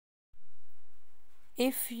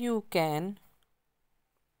If you can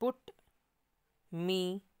put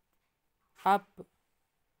me up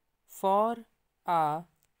for a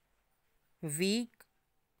week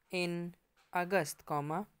in August,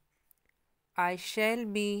 I shall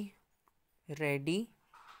be ready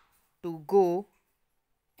to go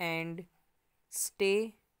and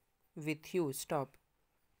stay with you.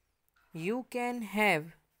 You can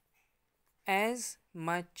have as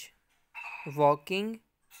much walking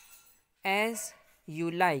as you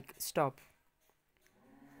like.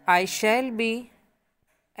 I shall be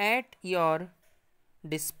at your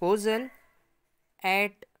disposal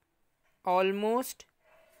at almost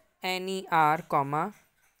any hour,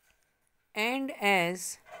 and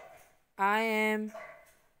as I am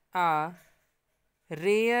a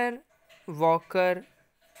rare walker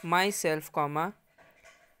myself,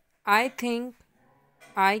 I think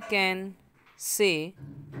I can say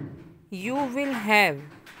you will have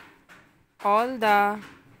all the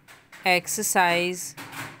exercise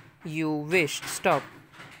you wish.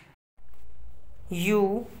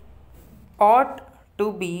 You ought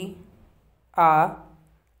to be a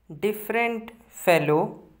different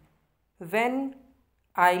fellow when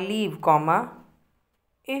I leave,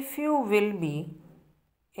 if you will be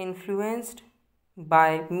influenced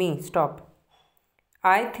by me.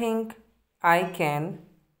 I think I can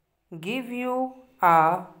give you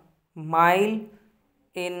a mile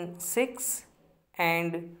in 6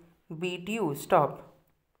 and beat you.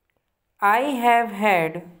 I have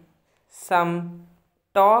had some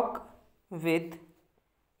talk with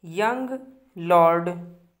young Lord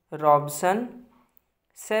Robson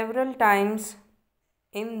several times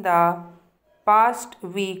in the past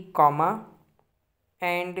week,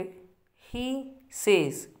 and he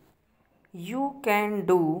says you can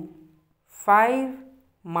do 5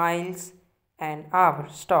 miles an hour.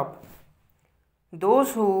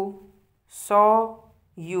 Those who saw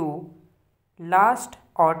you last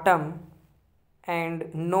autumn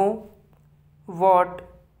and know what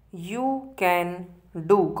you can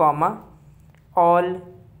do, all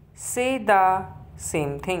say the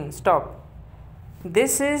same thing.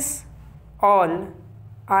 This is all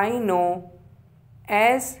I know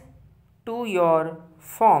as to your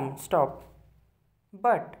form.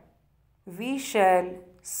 But we shall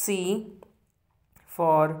see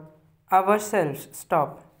for ourselves.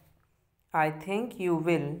 I think you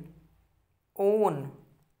will own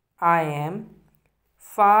I am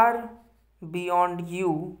far beyond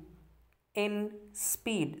you in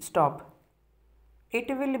speed.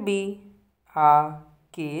 It will be a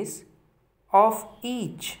case of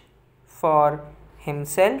each for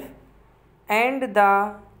himself and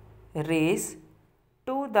the race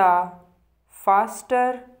to the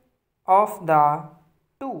faster of the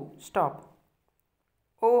two.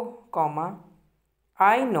 Oh,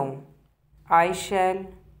 I know I shall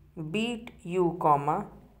beat you,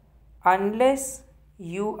 unless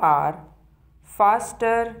you are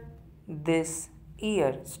faster this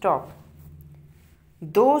year.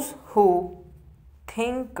 Those who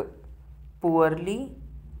think poorly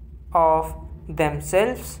of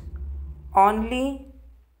themselves only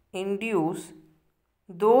induce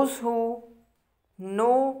those who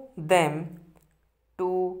know them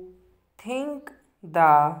to think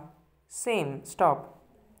the same.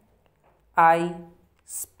 I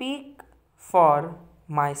speak for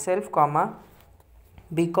myself,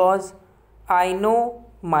 because I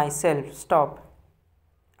know myself.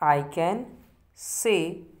 I can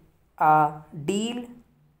say a deal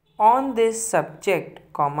on this subject,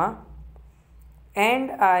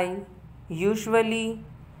 and I usually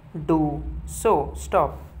do so.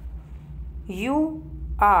 You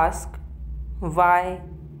ask why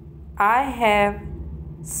I have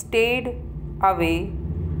stayed away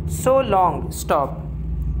so long.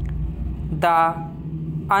 The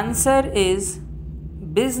answer is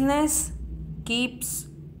business keeps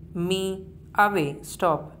me away.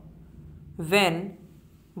 When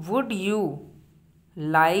would you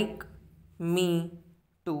like me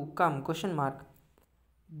to come?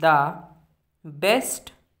 The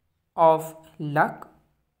best of luck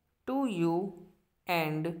to you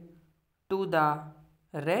and to the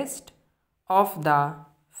rest of the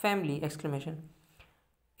family!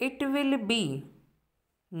 It will be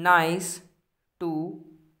nice to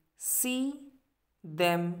see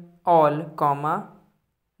them all,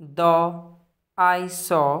 though I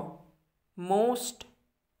saw most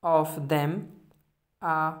of them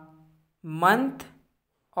a month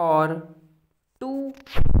or two